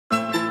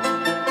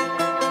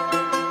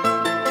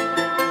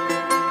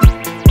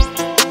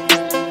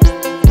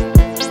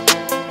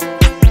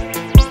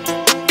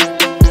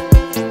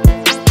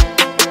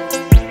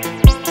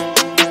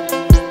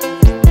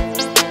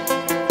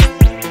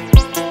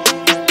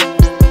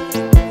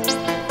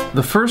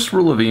The first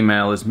rule of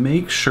email is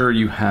make sure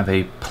you have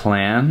a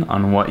plan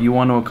on what you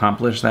want to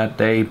accomplish that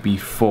day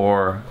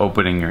before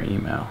opening your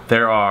email.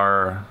 There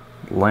are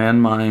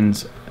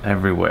landmines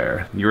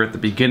everywhere. You're at the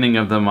beginning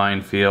of the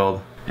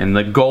minefield, and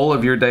the goal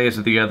of your day is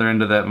at the other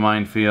end of that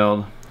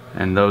minefield,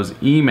 and those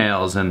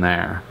emails in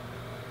there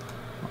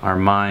are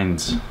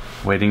mines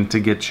waiting to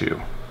get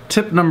you.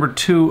 Tip number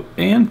 2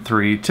 and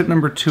 3. Tip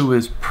number 2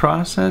 is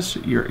process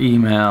your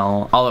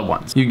email all at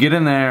once. You get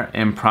in there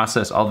and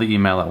process all the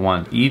email at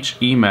once.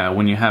 Each email,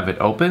 when you have it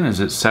open, is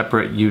its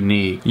separate,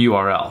 unique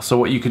URL. So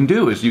what you can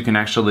do is you can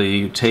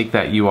actually take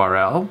that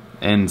URL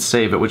and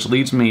save it, which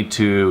leads me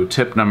to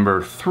tip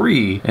number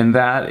 3, and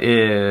that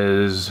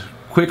is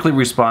quickly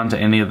respond to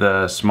any of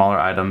the smaller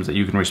items that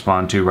you can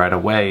respond to right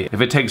away.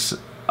 If it takes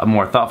a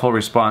more thoughtful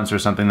response or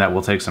something that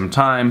will take some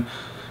time,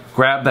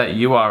 grab that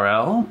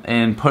URL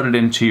and put it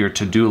into your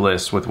to-do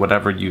list with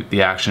whatever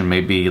the action may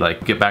be,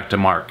 like get back to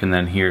Mark and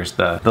then here's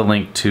the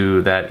link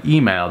to that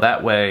email.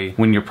 That way,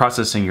 when you're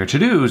processing your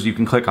to-dos, you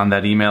can click on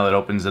that email, it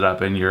opens it up,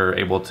 and you're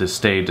able to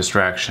stay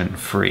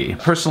distraction-free.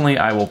 Personally,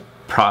 I will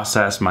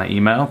process my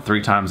email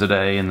 3 times a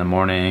day, in the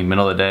morning,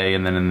 middle of the day,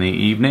 and then in the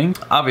evening.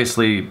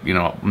 Obviously, you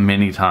know,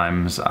 many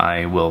times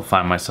I will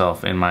find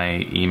myself in my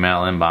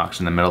email inbox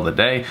in the middle of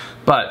the day,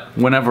 but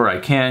whenever I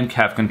can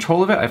have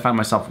control of it, I find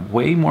myself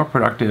way more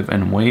productive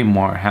and way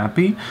more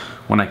happy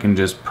when I can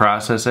just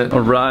process it.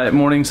 All right,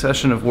 morning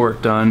session of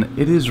work done.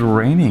 It is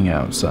raining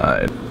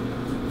outside.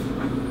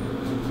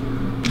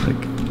 Like,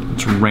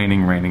 it's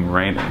raining.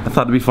 I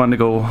thought it'd be fun to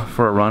go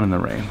for a run in the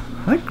rain.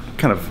 I like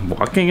kind of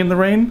walking in the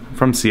rain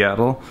from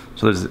Seattle,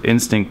 so there's an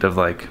instinct of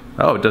like,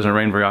 oh, it doesn't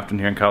rain very often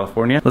here in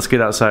California. Let's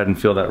get outside and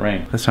feel that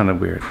rain. That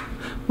sounded weird.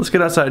 Let's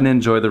get outside and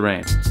enjoy the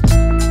rain.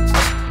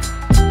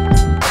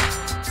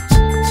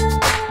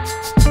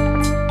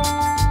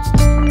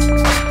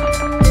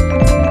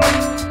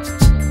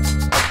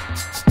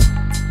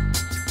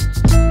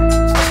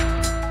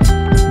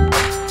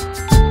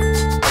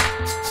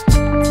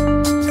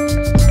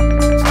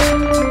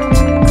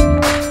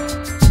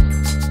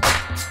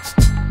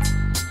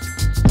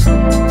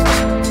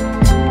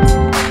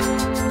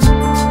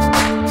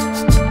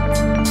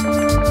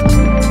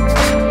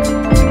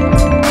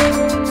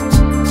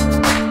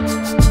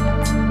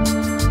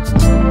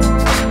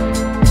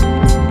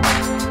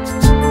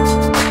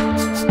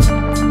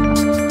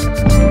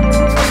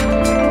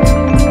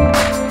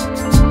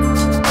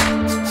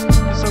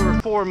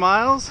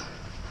 Miles,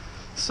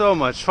 so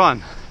much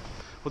fun.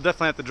 We'll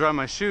definitely have to dry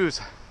my shoes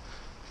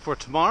for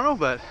tomorrow,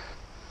 but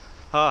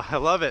I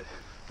love it.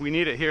 We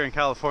need it here in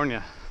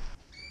California.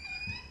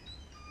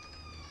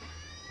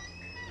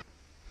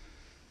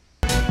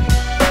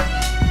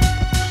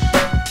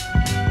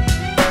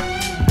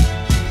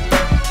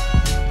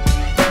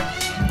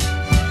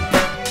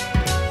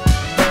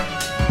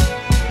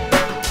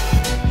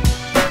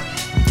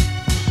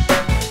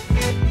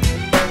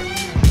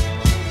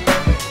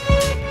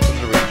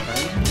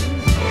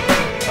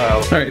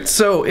 Alright,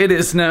 so it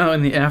is now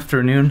in the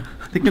afternoon.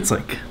 I think it's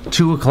like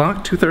 2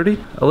 o'clock, 2:30.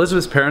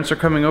 Elizabeth's parents are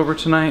coming over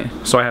tonight,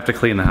 so I have to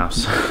clean the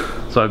house.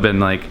 So I've been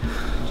like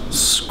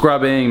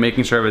scrubbing,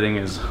 making sure everything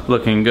is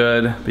looking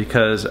good,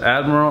 because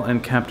Admiral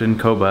and Captain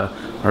Koba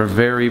are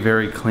very,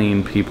 very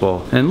clean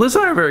people. And Liz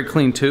and I are very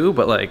clean too,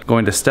 but like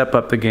going to step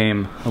up the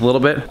game a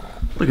little bit.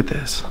 Look at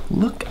this.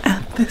 Look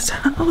at this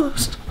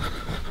house.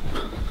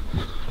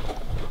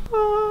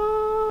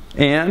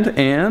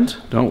 And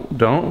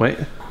don't wait.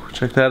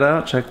 Check that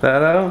out, check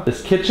that out.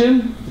 This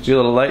kitchen, get you a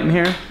little light in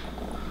here.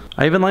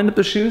 I even lined up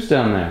the shoes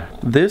down there.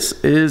 This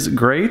is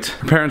great.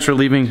 Her parents are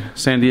leaving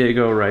San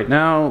Diego right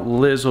now.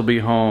 Liz will be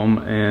home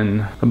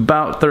in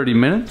about 30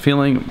 minutes.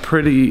 Feeling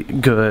pretty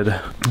good.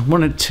 I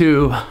wanted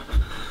to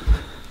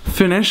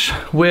finish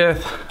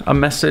with a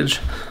message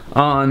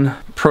on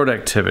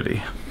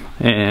productivity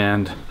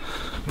and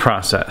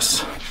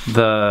process.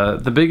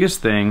 The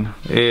biggest thing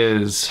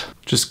is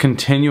just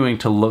continuing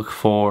to look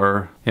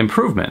for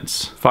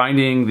improvements.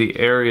 Finding the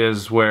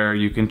areas where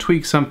you can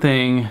tweak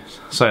something,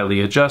 slightly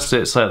adjust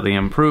it, slightly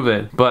improve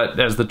it. But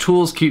as the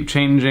tools keep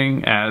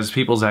changing, as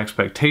people's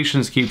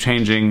expectations keep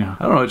changing, I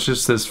don't know, it's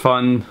just this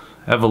fun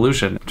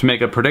evolution. To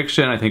make a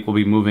prediction, I think we'll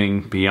be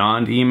moving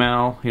beyond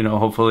email, you know,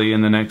 hopefully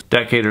in the next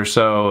decade or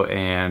so,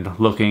 and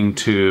looking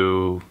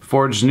to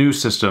forge new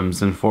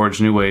systems and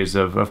forge new ways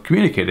of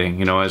communicating,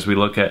 you know, as we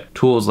look at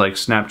tools like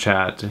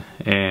Snapchat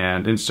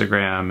and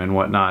Instagram and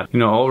whatnot. You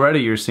know, already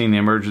you're seeing the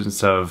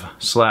emergence of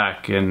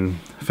Slack and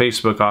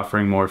Facebook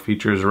offering more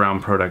features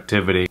around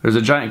productivity. There's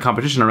a giant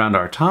competition around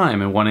our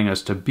time and wanting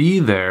us to be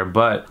there,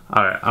 but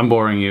all right, I'm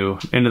boring you.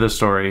 Into the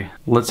story.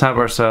 Let's have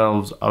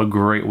ourselves a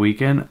great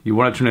weekend. You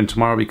want to tune in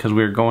tomorrow because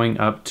we're going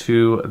up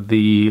to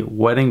the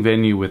wedding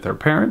venue with our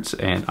parents,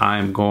 and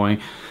I'm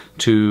going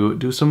to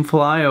do some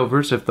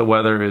flyovers if the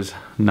weather is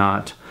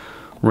not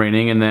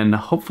raining, and then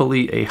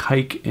hopefully a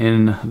hike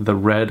in the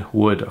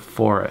redwood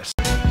forest.